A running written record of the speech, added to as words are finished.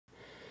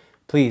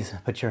Please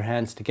put your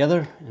hands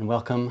together and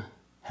welcome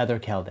Heather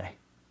Kelday.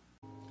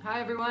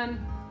 Hi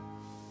everyone.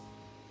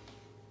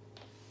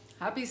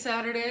 Happy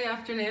Saturday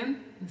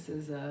afternoon. This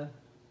is a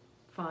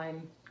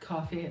fine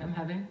coffee I'm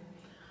having.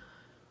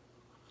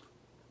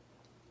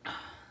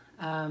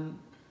 Hang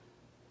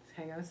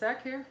on a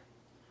sec here.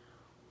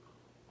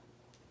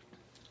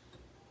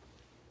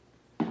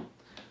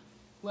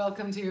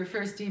 Welcome to your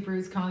first Deep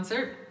Roots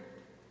concert.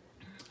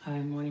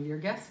 I'm one of your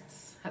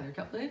guests, Heather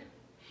Kelday.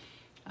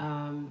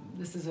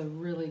 This is a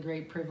really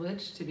great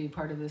privilege to be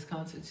part of this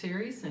concert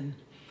series, and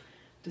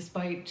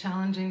despite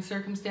challenging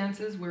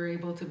circumstances, we're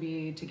able to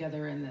be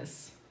together in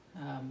this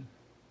kind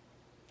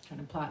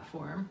of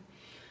platform.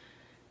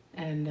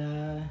 And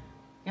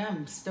yeah,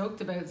 I'm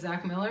stoked about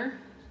Zach Miller,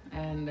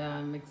 and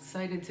I'm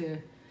excited to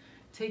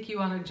take you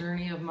on a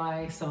journey of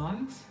my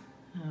songs.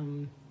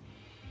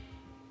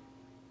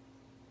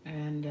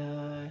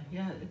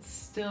 Yeah,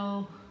 it's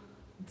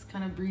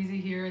kind of breezy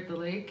here at the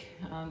lake,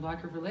 on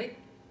Black River Lake.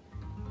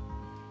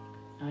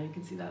 You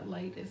can see that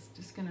light is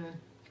just gonna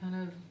kind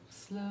of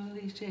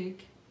slowly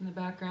shake in the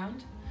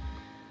background.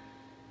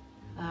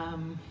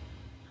 I'm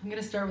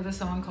gonna start with a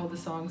song called The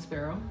Song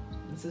Sparrow.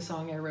 It's a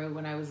song I wrote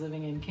when I was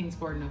living in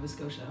Kingsport, Nova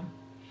Scotia.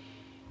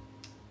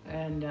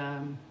 And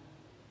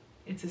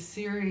it's a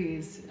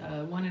series,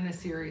 one in a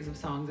series of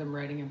songs I'm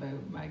writing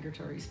about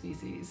migratory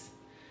species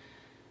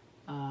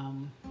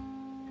on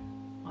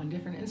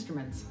different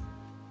instruments.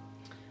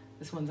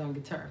 This one's on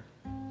guitar.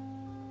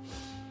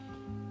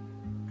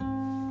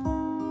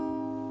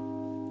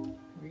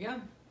 Here we go.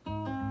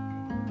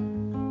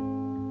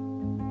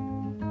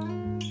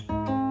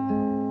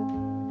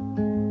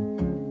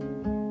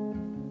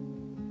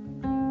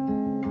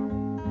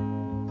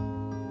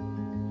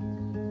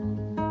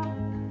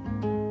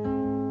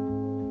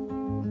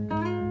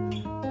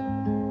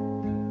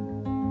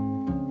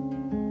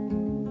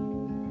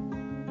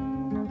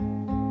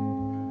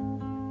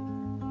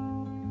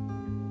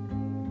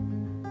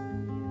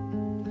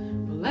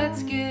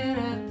 Let's get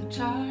at the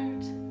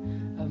chart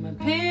of my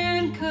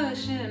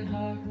pin-cushion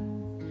heart.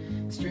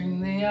 String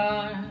the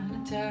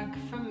yarn, attack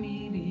from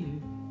me to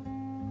you.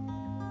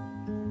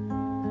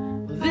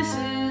 Well, this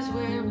is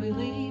where we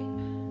leap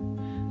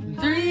from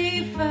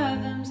 3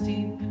 fathoms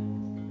deep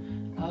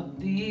up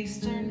the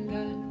eastern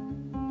gut.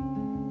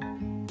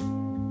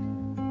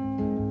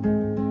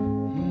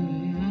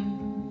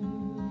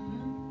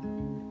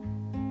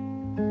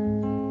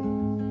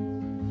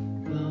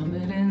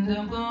 Plummet and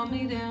don't blow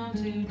me down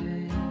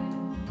today.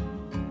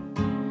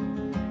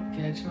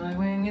 Catch my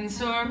wing and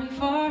soar me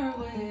far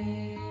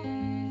away.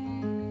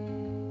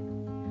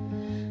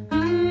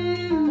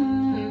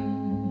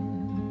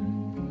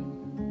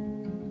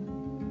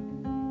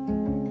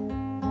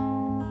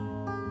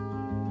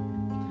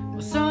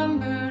 Well,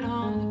 songbird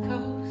on the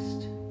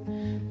coast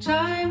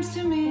chimes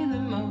to me the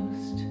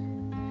most.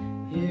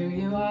 Here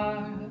you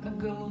are, a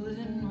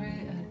golden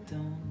ray at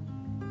dawn.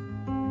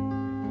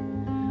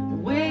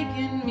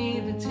 Awaken me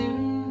the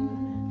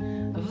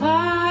tune of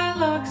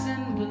lilacs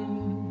and bloom.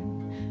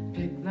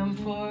 Pick them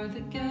for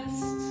the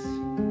guests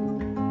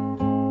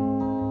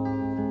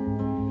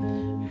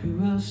who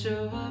will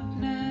show up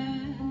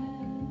next.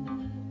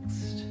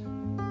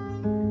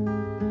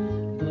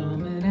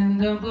 Plummet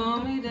and don't blow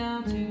me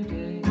down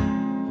today.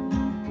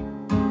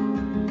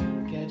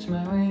 Catch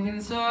my wing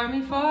and soar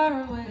me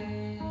far away.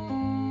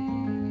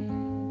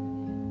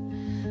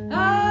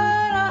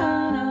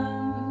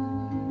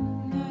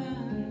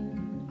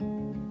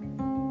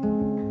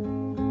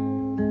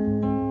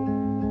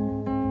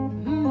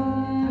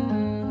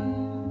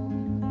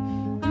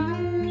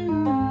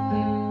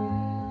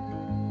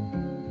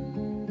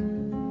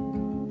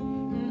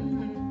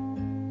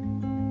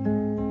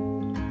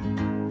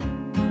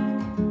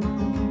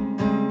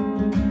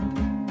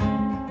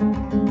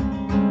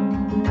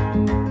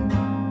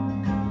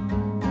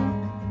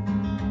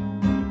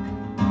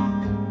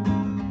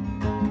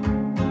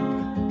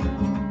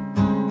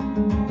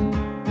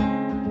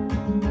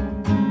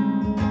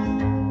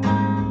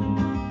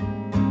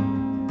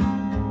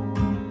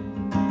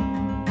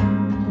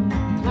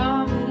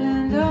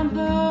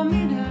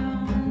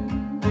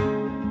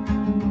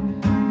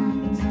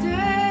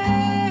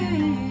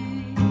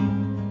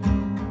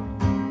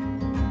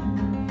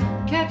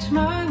 Catch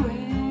my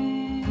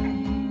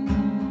wing,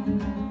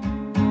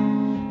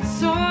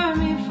 soar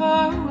me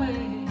far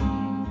away,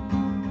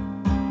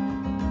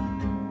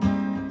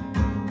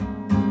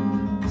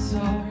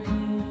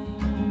 soaring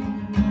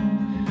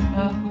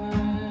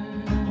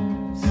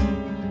upwards,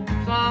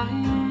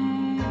 flying.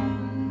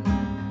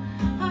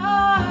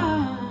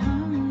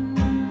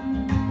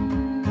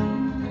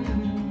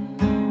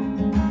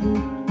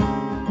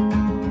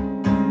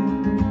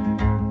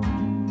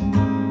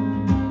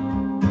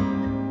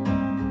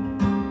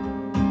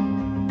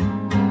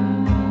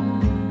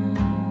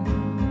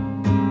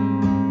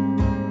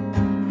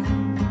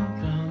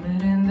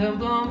 Don't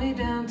blow me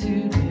down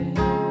today.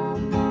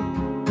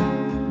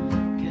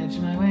 Catch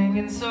my wing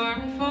and soar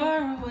me far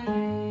away.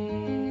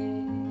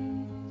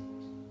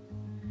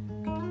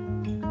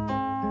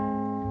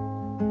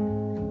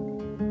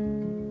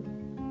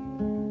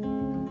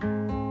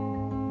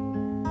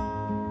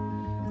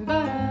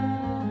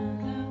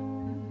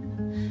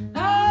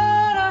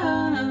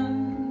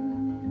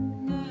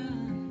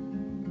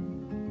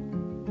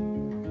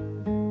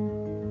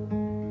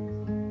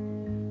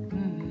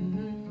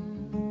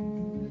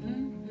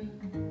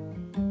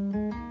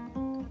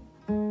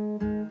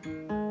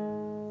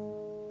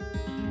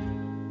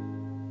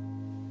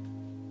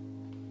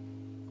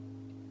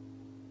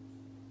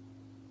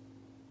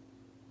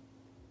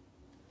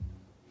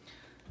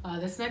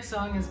 This next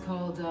song is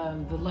called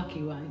The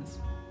Lucky Ones.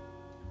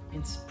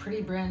 It's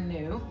pretty brand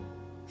new.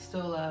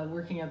 Still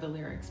working out the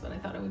lyrics, but I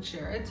thought I would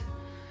share it.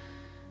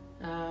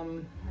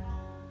 And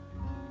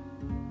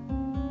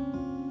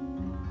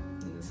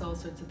there's all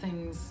sorts of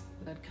things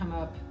that come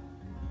up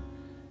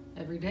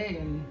every day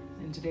in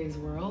today's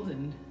world,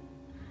 and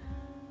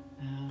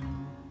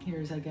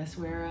here's, I guess,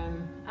 where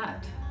I'm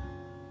at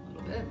a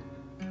little bit.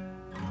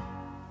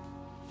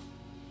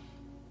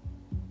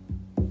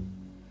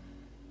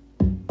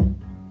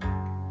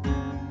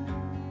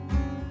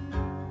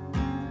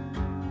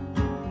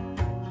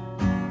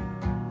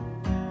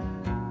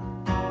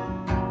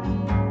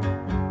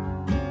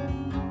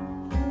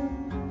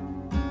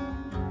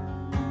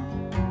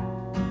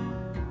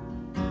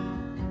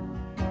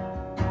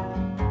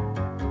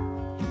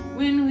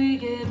 When we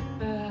get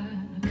back,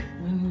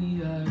 when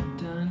we are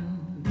done,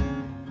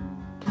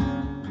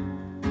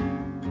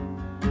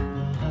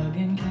 we'll hug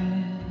and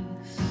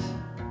kiss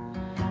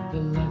the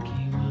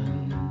lucky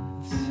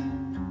ones.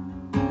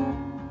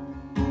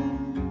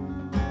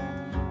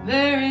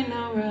 There ain't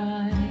no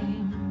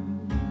rhyme,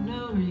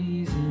 no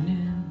reason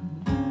in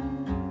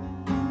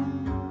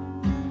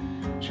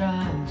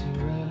trying to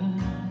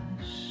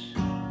rush,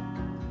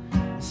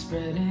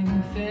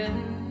 spreading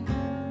thin.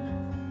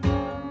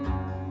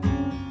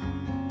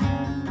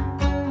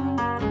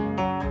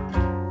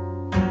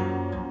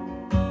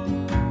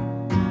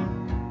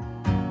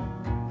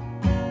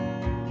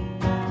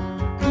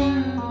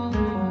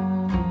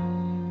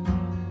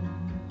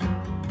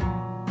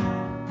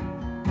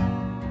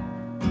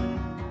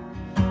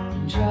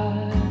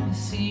 Try to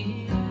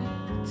see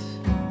it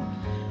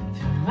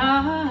through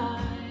my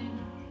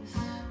eyes,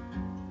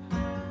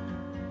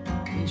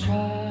 and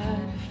try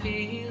to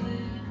feel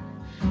it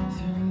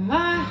through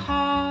my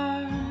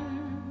heart.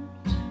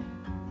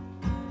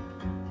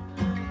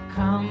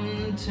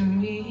 Come to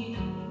me,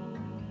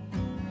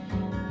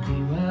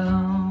 be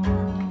well.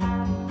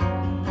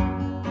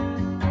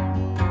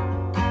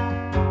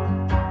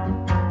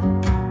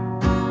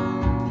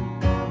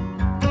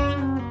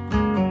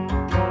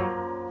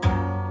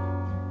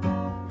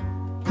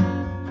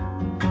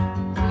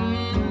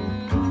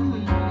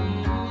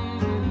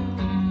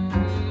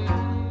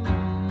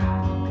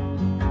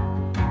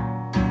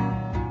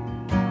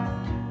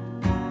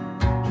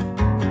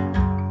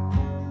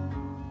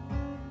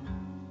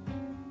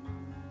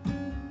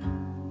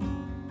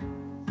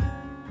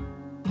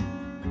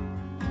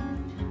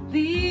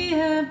 The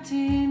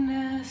empty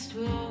nest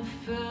will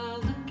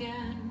fill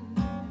again.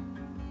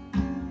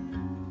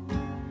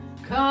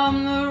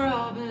 Come the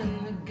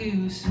robin, the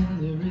goose,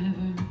 and the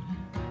river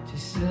to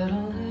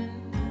settle in.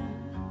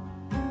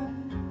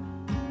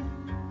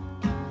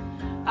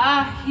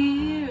 I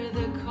hear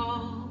the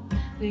call,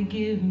 they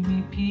give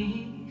me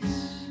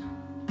peace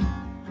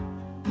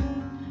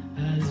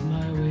as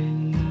my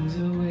wings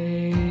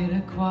await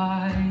a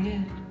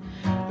quiet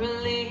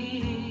release.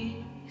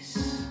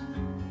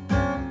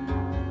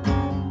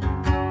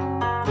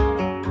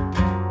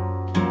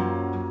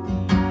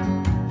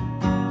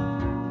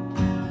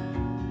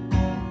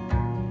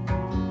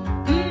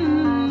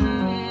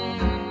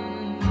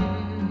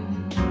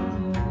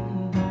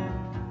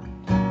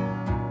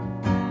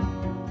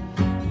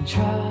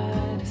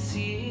 Try to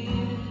see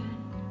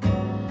it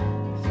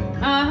through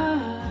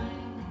my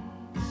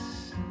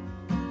eyes,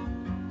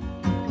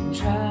 and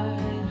try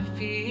to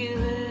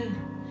feel it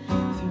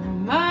through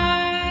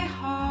my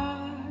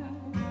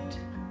heart.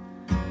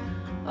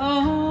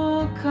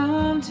 Oh,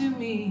 come to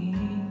me,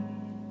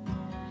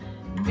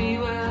 be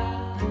well.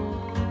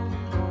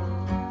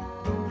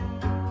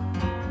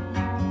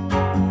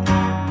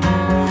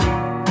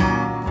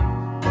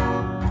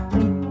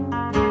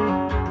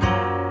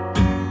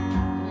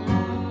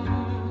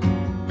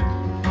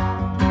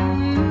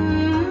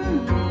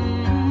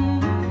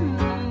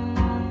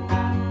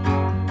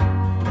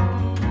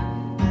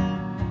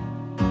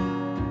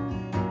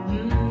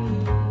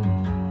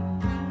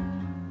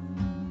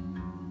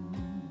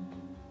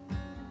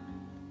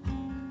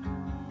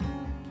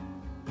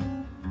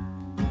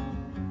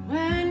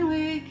 When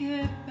we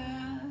get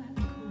back,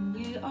 when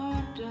we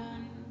are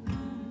done,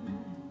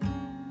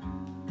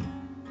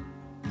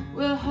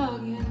 we'll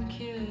hug and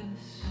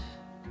kiss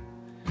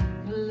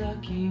the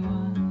lucky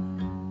ones.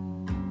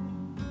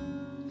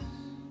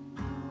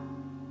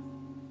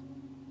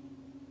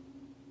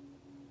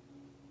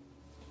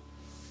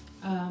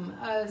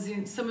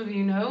 Some of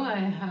you know,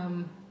 I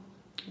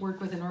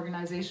work with an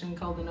organization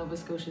called the Nova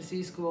Scotia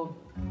Sea School.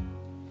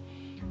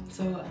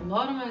 So a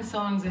lot of my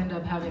songs end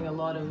up having a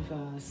lot of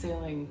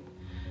sailing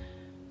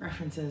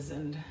references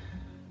and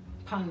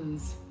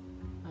puns.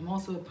 I'm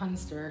also a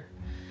punster.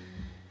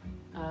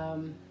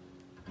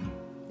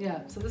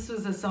 Yeah, so this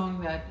was a song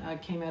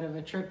that came out of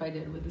a trip I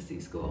did with the Sea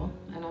School,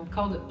 and I've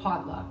called it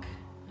Potluck.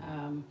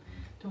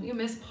 Don't you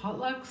miss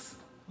potlucks?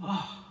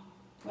 Oh,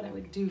 what I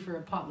would do for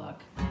a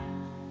potluck.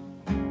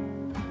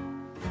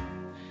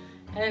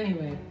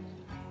 Anyway,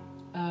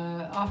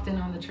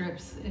 often on the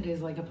trips, it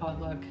is like a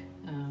potluck.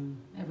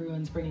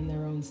 Everyone's bringing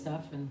their own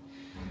stuff,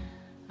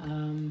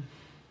 and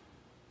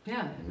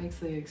yeah, it makes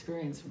the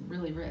experience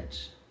really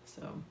rich.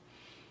 So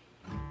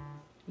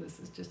this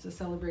is just a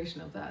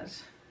celebration of that.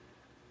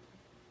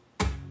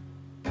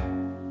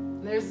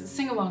 There's the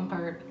sing-along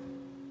part.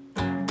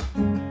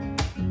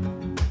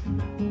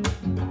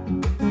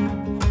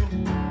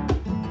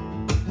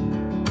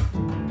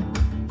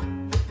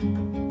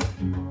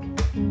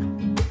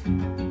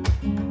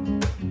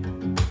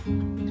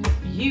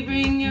 You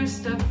bring your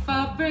stuff,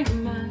 I'll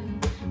bring mine.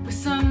 With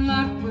some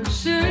luck, we're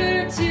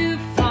sure to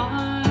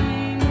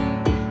find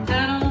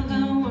that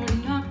although we're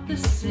not the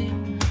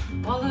same,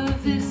 all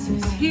of this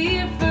is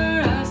here for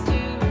us to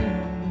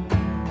learn.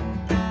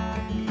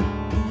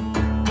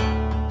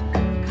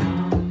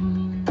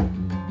 Come,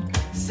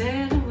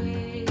 sail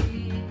away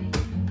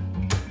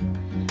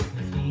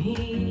with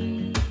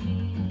me.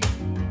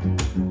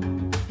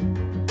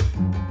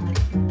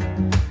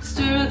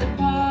 Stir the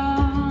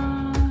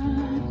pot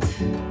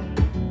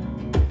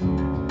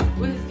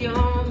with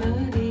your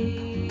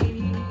melody.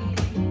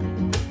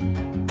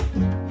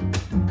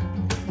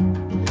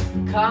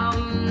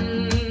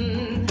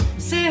 Come,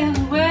 sail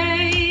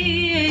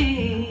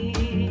away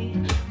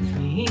with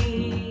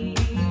me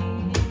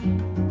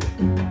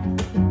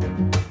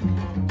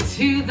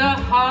to the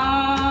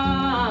heart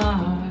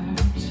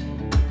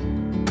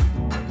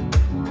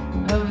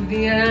of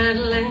the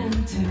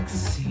Atlantic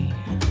Sea.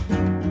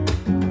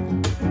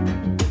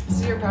 This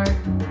is your part.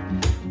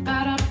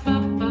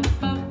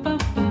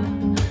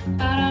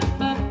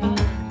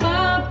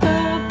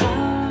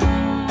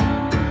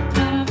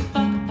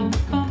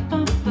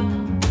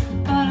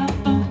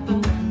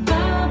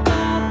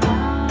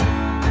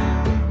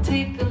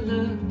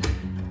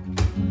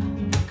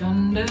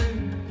 Under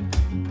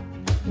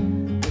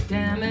the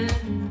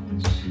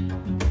damage,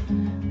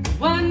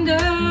 wonder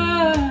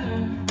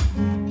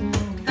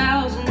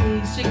 1,000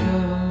 leagues to go.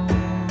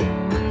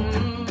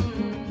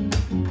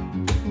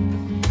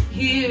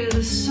 Hear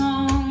the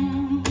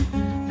song,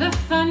 the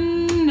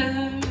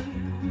thunder,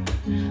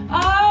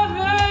 our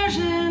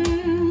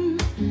version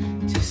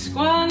to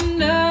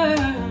squander.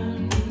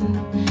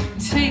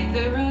 Take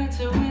the rights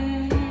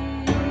away,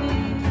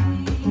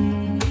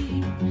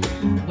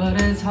 but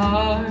it's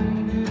hard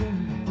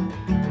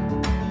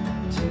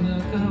to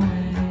look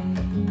away.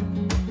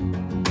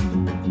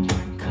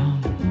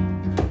 Come,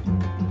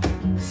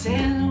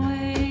 sail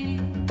away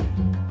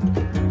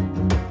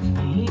with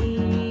me.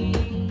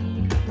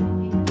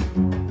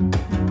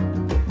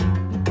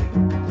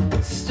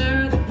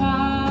 Stir the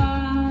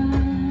pot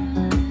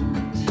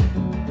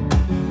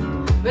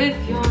with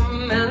your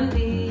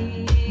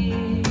melody.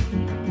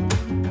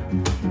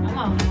 Come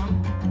on, Mom.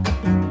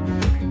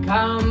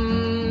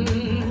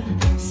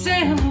 Come,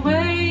 sail away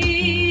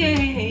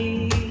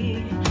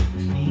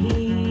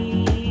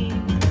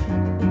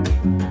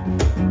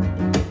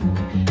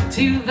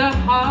to the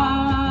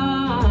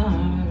heart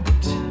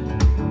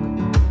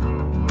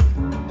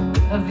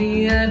of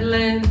the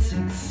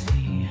Atlantic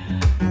Sea.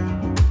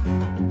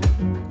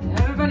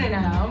 Everybody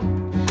now.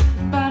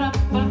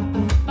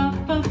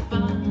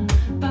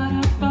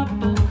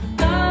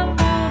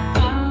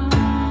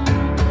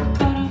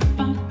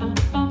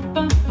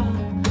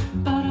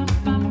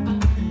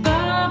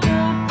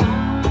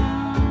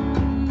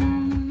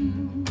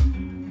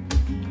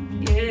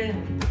 Yeah.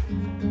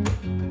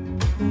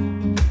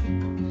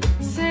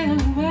 Sail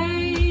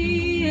away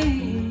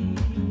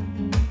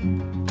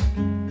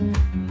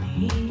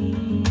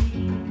me.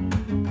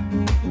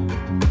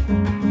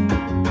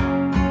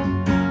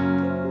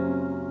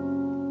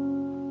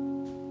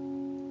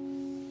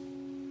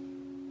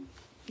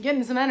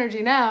 Getting some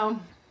energy now.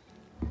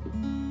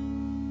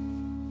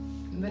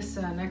 This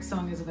next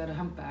song is about a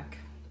humpback.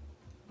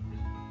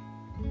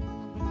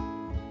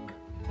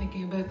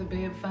 Thinking about the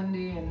Bay of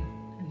Fundy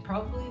and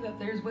probably that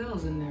there's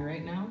whales in there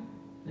right now.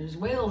 There's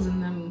whales in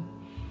them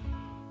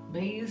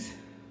bays.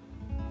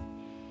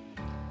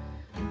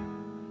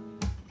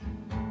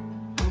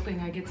 Hoping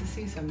I get to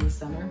see some this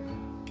summer.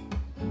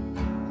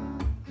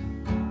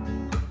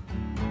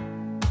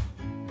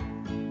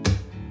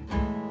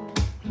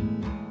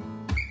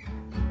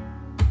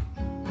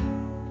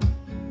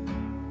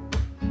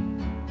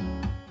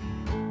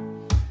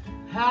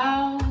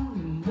 How the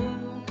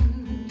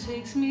moon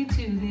takes me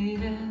to the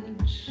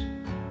edge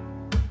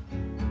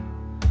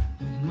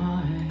of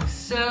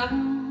myself,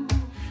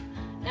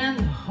 and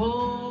the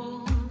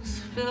holes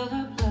fill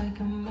up like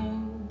a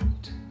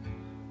moat.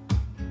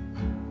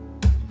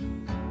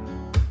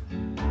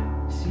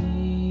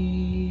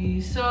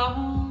 Sea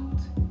salt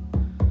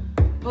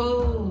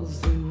pulls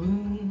the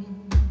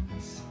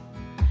wounds,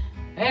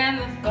 and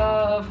the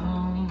thought of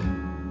home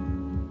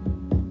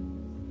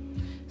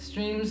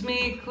streams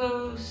me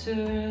closer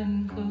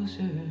and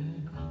closer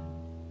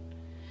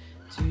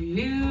to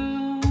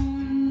you.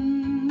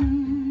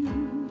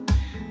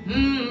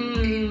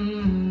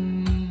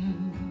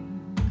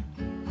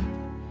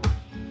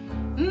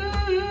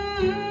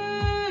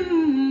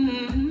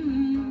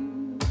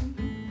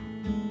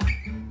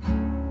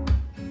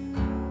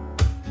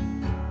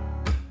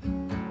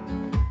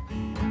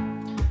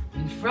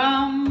 And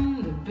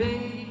from the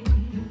bay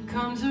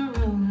comes a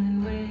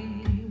rolling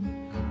wave,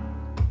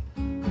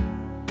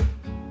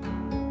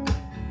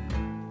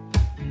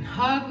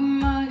 hug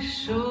my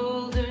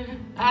shoulder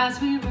as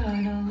we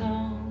ride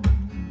along.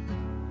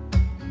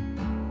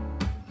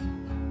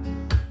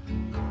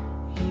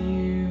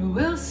 Here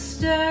we'll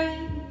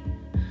stay,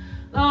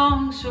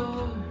 long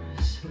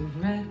shores of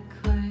red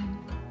clay,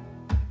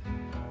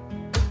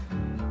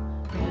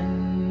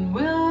 and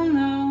we'll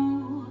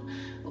know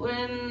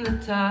when the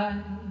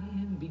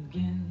tide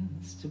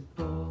begins to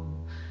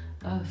pull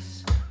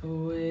us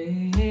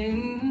away.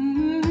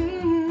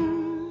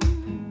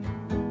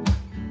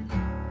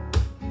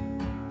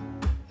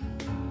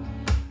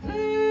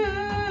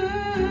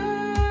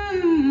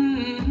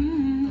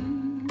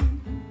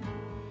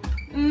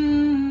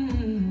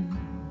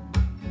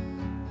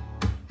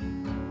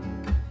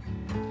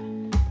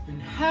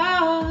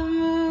 How the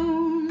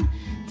moon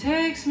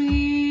takes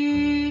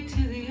me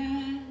to the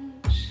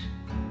edge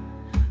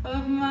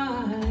of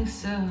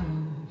myself,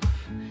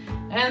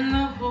 and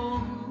the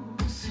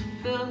holes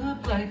fill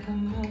up like a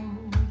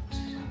moat.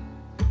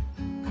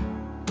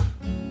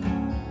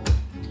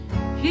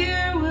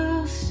 Here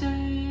we'll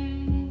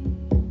stay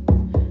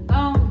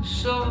on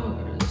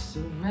shores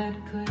of red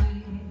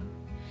clay,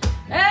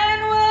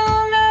 and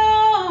we'll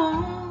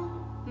know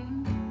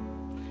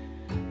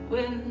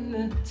when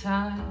the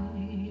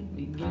tide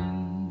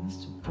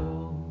begins to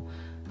pull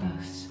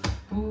us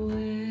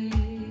away.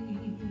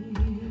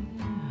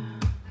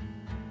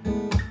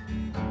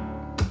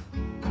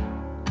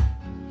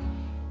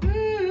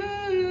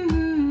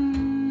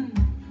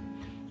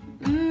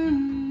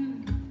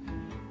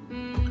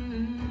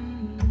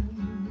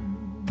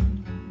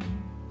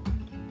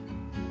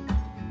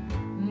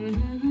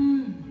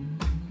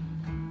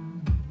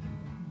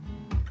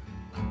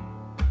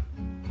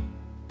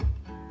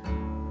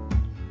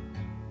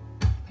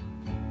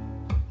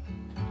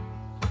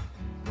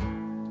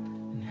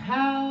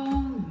 How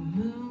the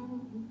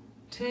moon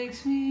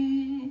takes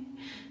me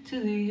to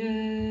the edge.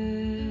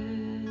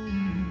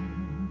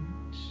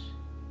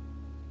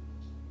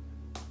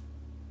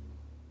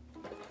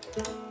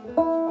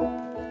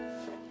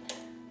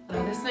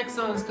 This next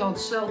song is called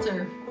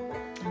Shelter,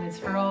 and it's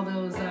for all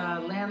those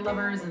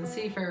landlubbers and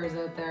seafarers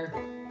out there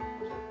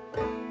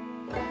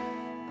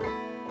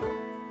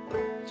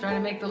trying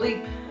to make the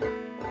leap.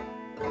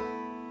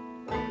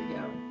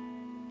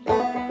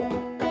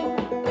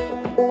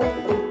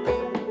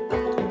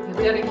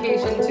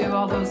 Dedication to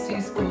all those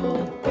sea school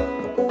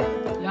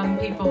young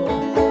people.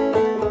 I'm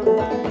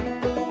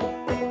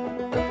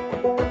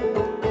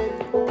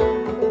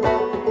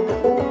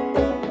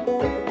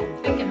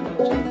thinking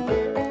about you.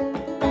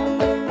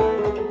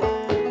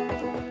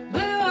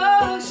 Blue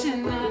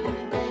ocean,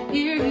 I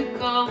hear you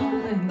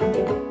calling.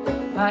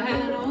 If I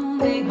had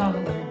only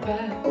hollered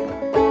back.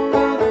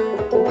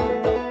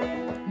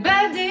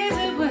 Bad days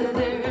of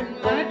weather and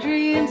my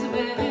dreams of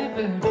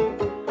ever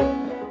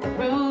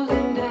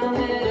rolling down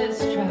this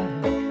track.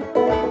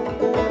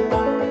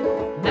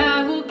 Now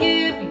we'll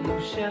give you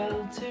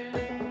shelter.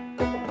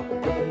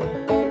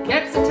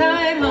 Catch the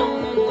tide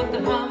home with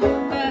the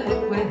humpback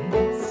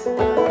waves.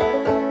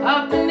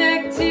 Up the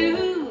neck to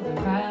the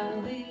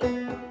valley.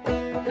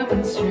 Come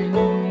and string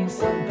me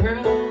some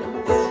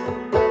pearls.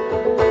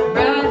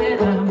 Brighten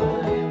up my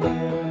world.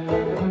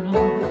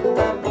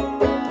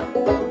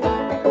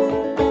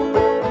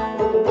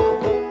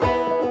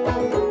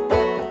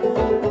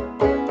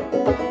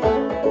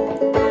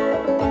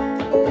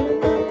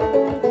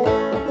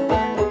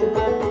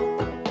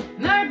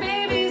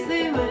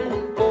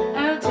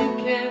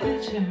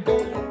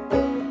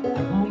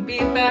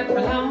 Back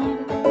for long.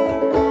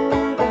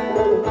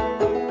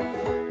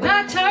 Now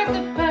chart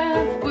the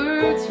path,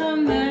 words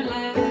from their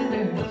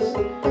letters.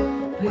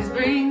 Please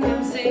bring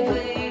them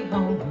safely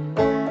home.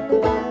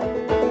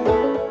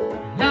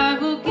 And I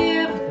will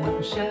give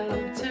them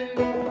shelter.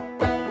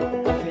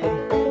 If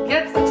it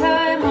gets the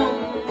tide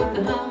home with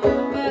the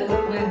humpback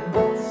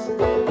whales.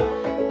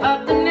 Up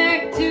the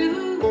neck to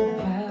the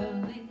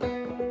valley.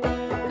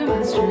 Come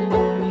and string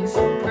me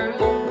some pearls.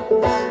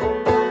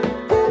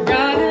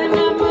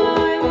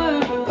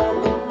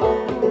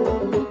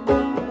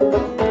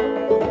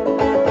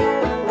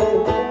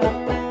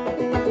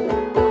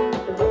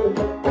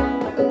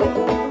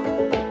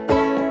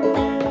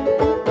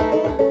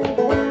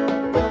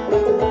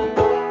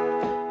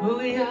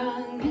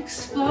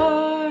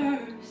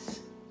 Explorers,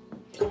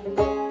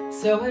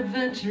 so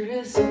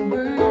adventurous and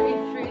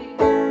worry-free.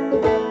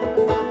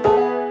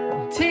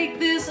 Take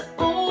this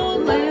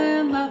old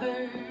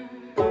landlubber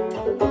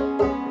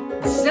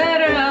and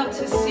set her out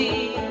to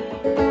sea.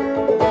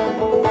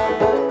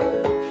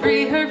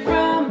 Free her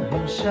from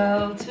her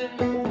shelter.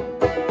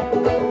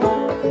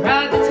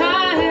 Ride the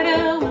tide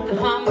out with the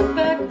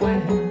humpback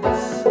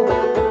whales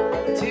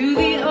to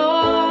the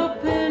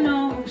open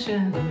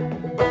ocean.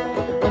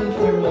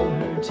 Unfurl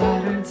her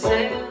tattered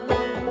sails.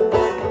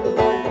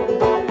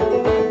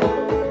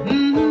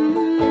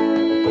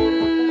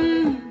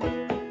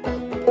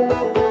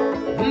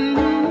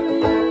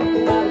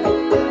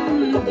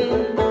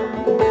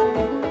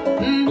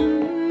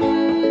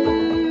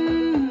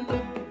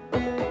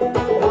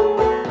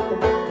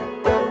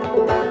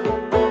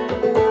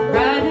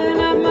 Brighten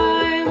up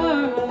my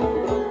world.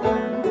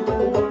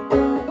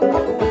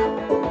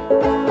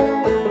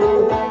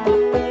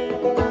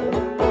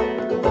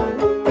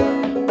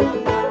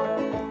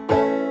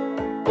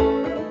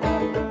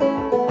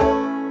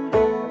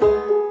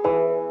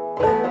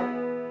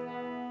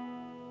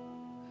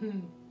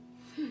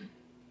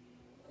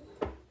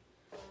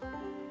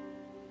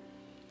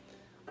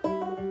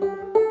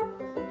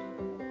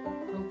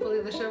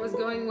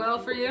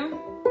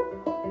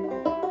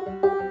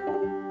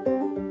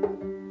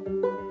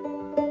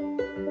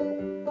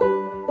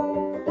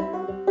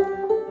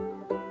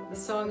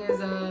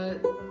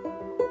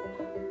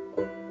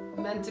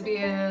 to be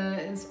an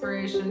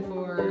inspiration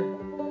for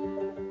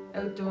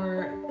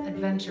outdoor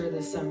adventure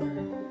this summer.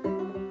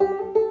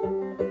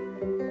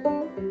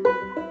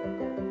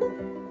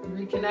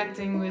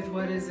 Reconnecting with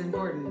what is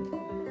important.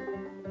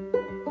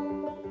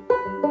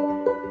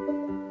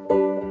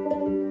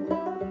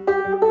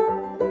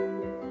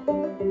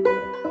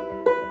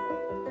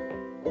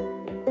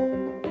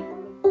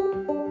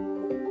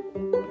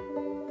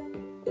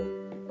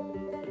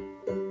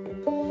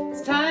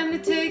 It's time to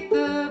take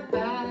the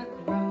back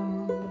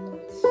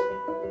roads.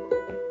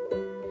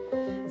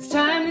 It's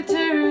time to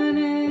turn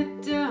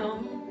it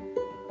down.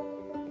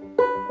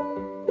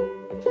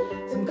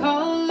 Some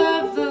call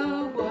of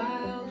the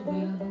wild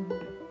will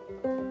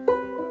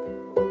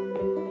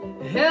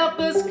help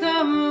us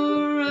come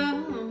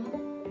around.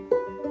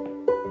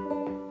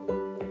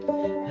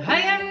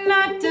 I am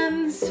not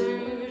done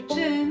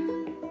searching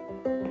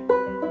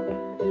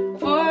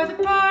for the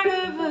part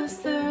of us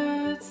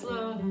that's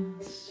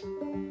lost.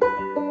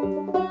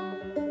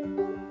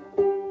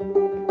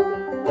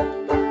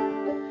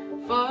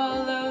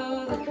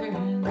 Follow the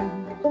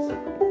currents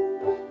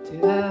to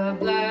the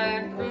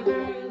Black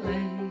River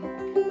Lake,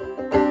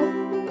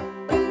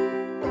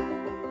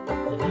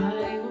 and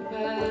I will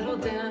paddle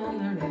down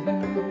the river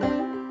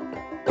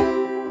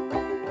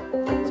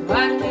so I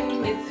can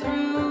get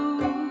through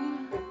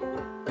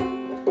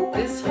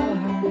this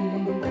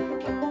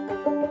heartache.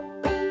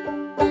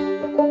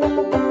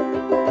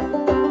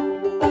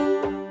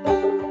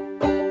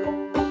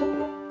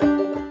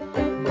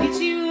 Meet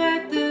you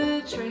at the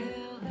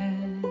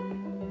trailhead,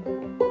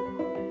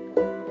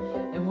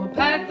 and we'll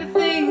pack the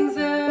things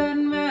that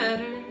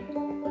matter.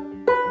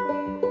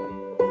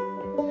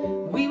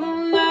 We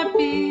will not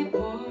be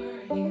poor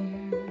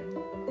here.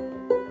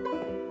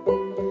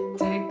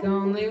 Take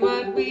only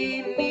what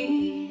we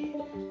need,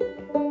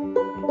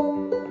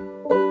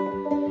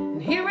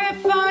 and here we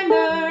find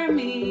our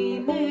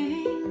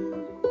meaning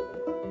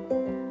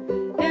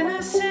in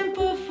a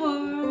simple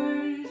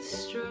forward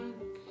stroke.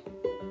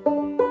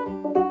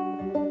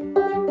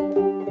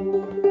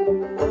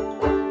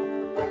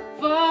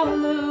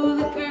 Follow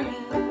the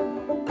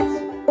currents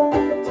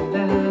to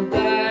the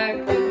Black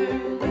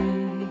River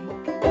Lake,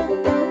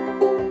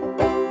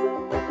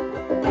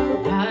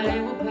 and I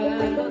will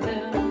paddle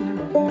down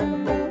the river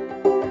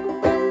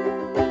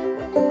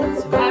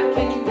so I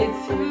can get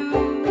through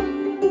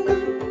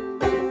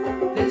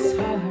this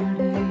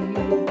heartache.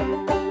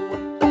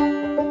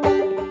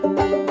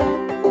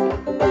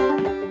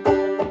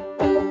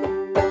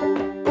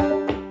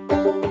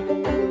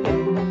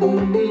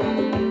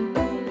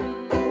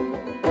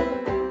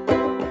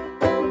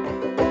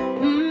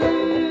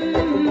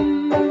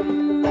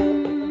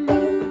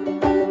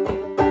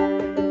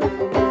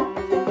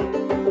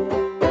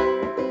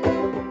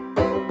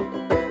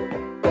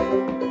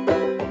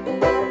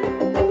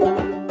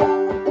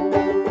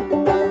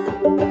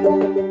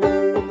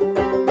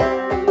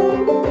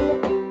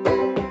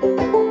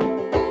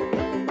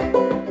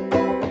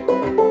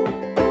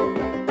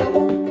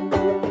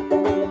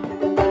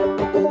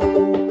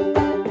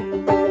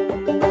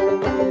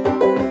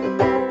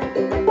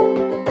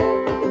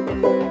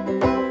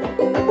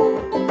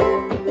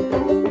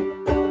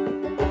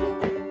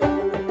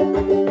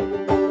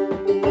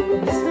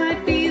 This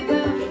might be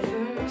the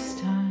first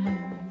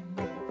time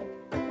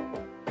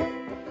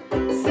I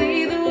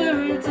say the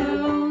words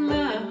out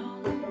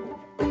loud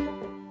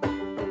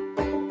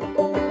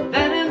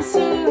that I'm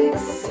so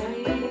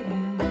excited.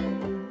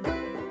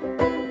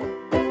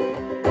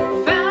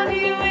 Found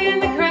you in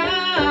the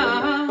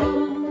crowd.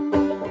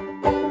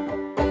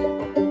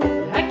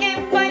 I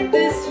can't fight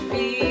this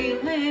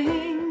feeling.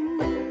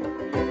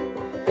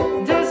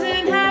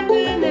 Doesn't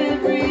happen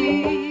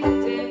every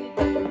day.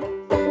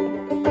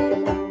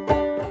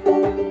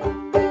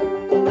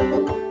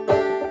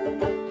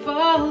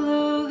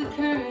 Follow the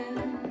current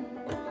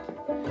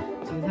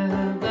to the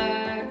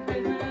Black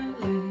River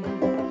Lake,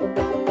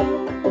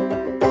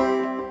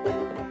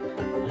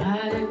 and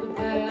I will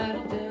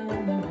paddle down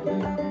the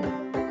river.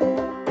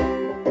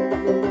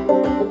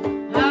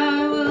 I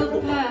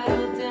will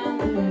paddle down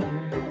the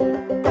river.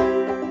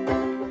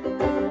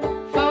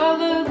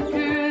 Follow the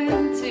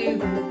current to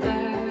the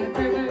Black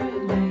River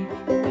Lake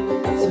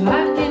so I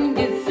can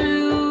get through.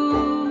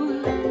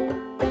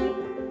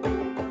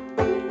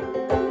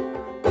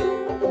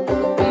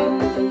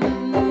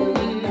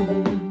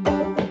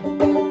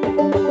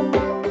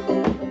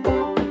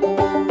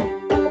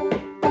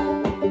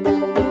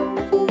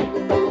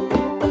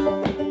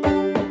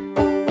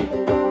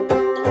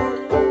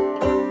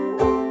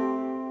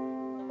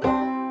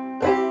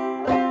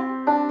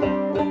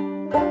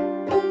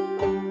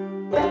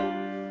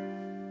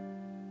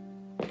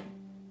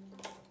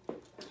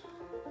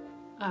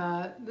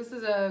 This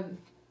is a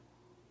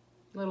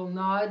little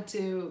nod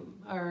to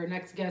our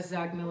next guest,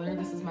 Zach Miller.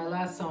 This is my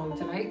last song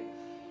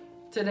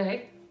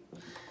today.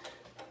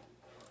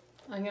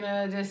 I'm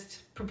gonna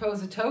just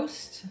propose a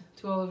toast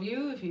to all of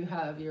you. If you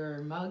have your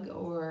mug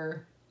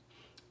or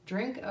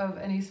drink of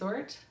any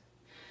sort,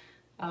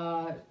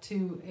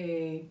 to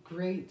a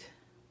great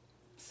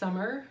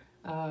summer.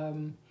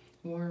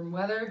 warm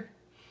weather,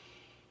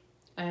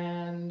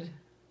 and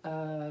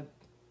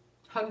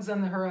hugs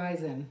on the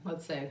horizon,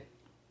 let's say.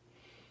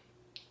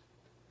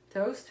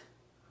 Toast.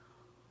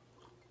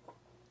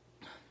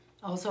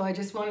 Also, I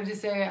just wanted to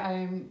say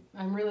I'm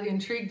really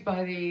intrigued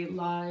by the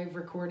live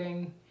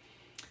recording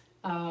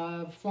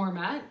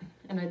format,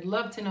 and I'd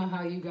love to know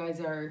how you guys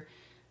are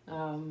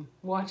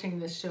watching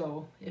this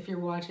show. If you're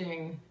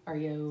watching, are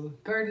you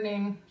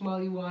gardening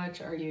while you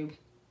watch? Are you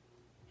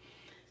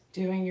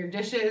doing your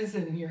dishes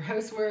and your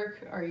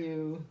housework? Are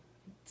you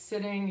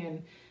sitting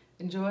and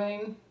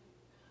enjoying?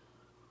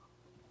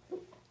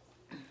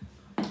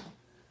 I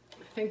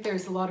think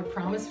there's a lot of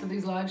promise for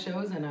these live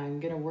shows, and I'm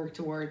gonna work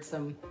towards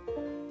some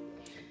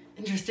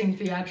interesting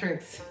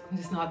theatrics,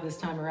 just not this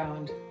time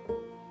around.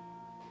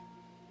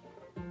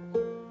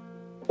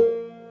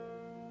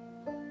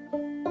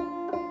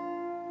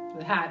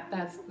 The hat,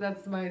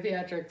 that's my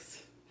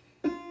theatrics.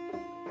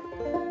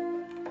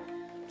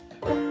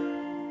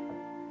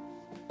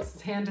 This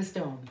is Hand to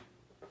Stone.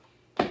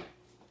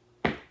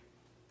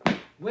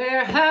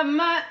 Where have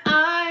my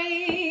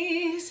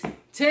eyes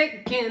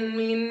taken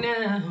me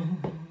now?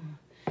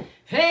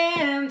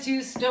 Hand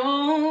to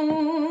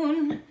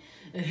stone,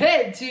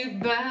 head to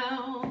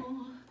bow.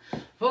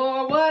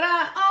 For what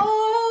I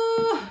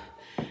owe,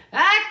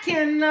 I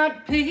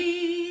cannot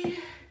pay.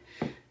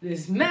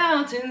 This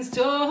mountain's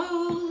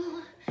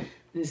tall,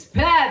 this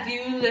path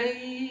you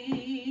lay.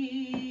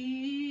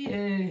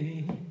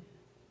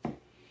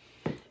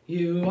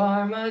 You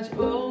are much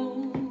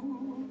older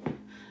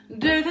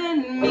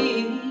than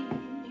me,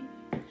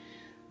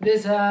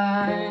 this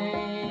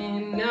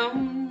I know.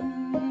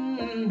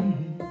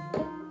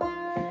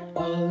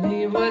 I'll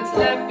leave what's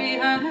left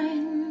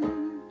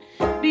behind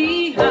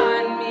me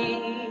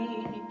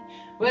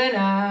when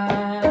I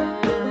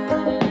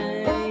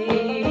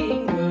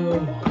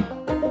go.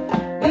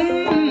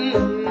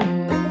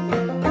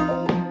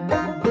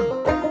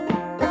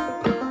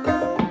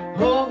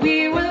 Oh,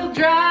 we will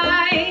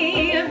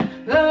drive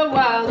the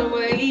wild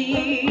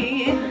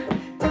away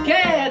to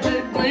catch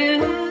a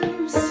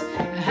glimpse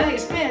of how you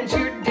spent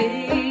your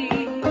day.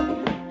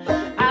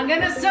 I'm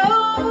gonna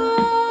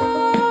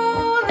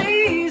sow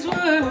these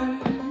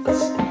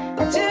words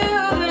to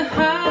the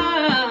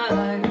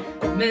heart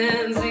that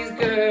mends these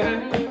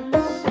curves.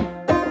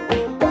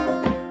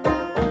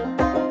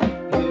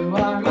 You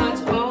are much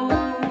older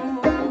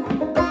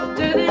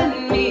than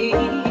me,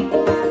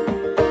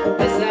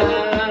 this I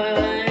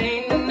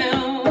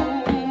know.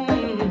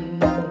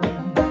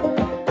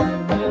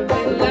 What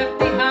they left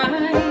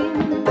behind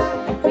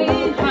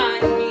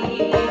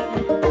me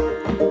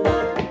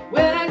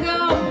when I go.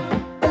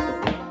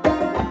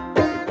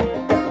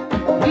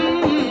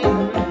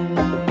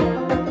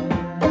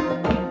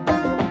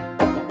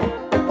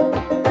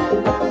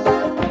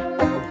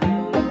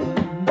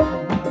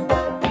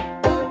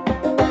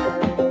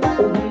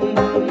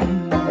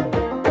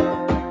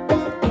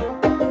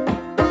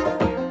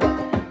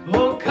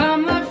 Oh,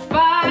 come the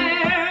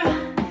fire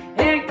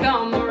and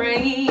come the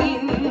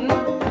rain,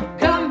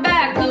 come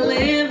back the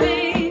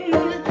living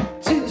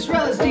to this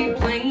rusty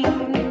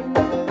plain.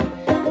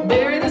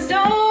 Bury the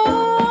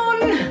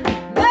stone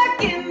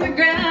back in the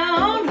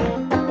ground.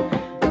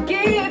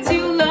 Get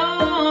you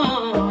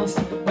lost,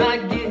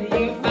 might get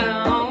you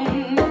found.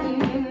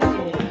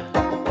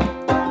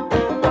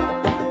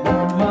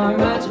 You are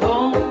much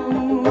older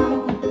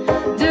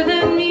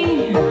than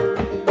me,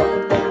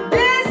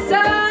 this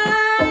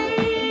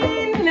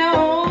I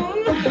know.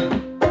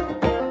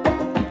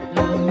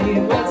 I'll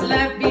leave what's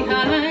left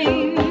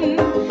behind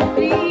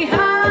me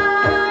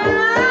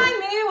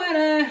when I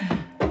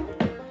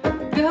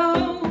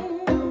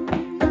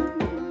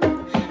go.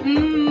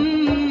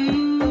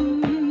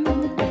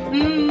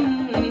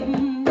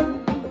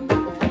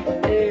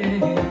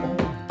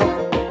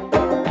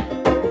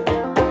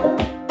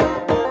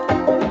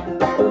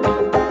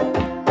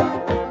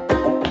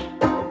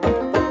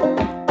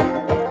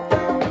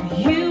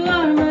 You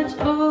are much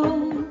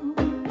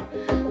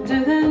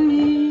older than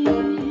me,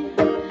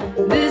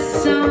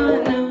 this I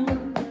know.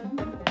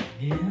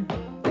 Yeah.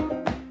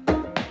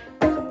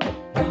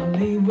 I'll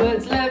leave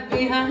what's left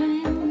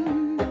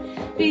behind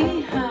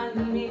me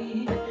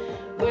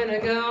when I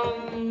go.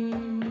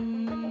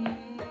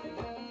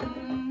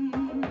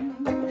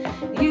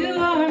 You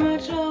are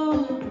much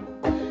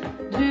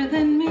older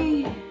than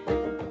me,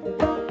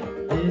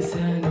 this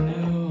I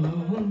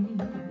know.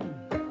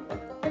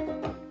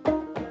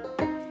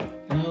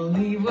 I'll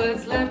leave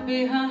what's left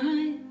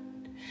behind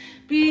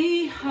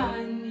me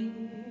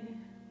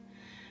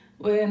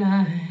when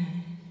I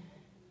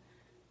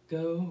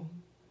go.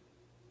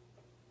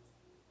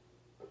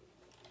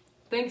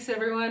 Thanks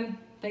everyone.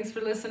 Thanks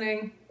for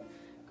listening.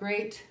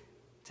 Great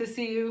to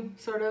see you,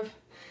 sort of.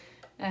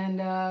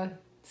 And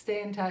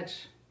stay in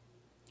touch.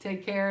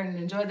 Take care and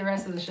enjoy the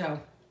rest of the show.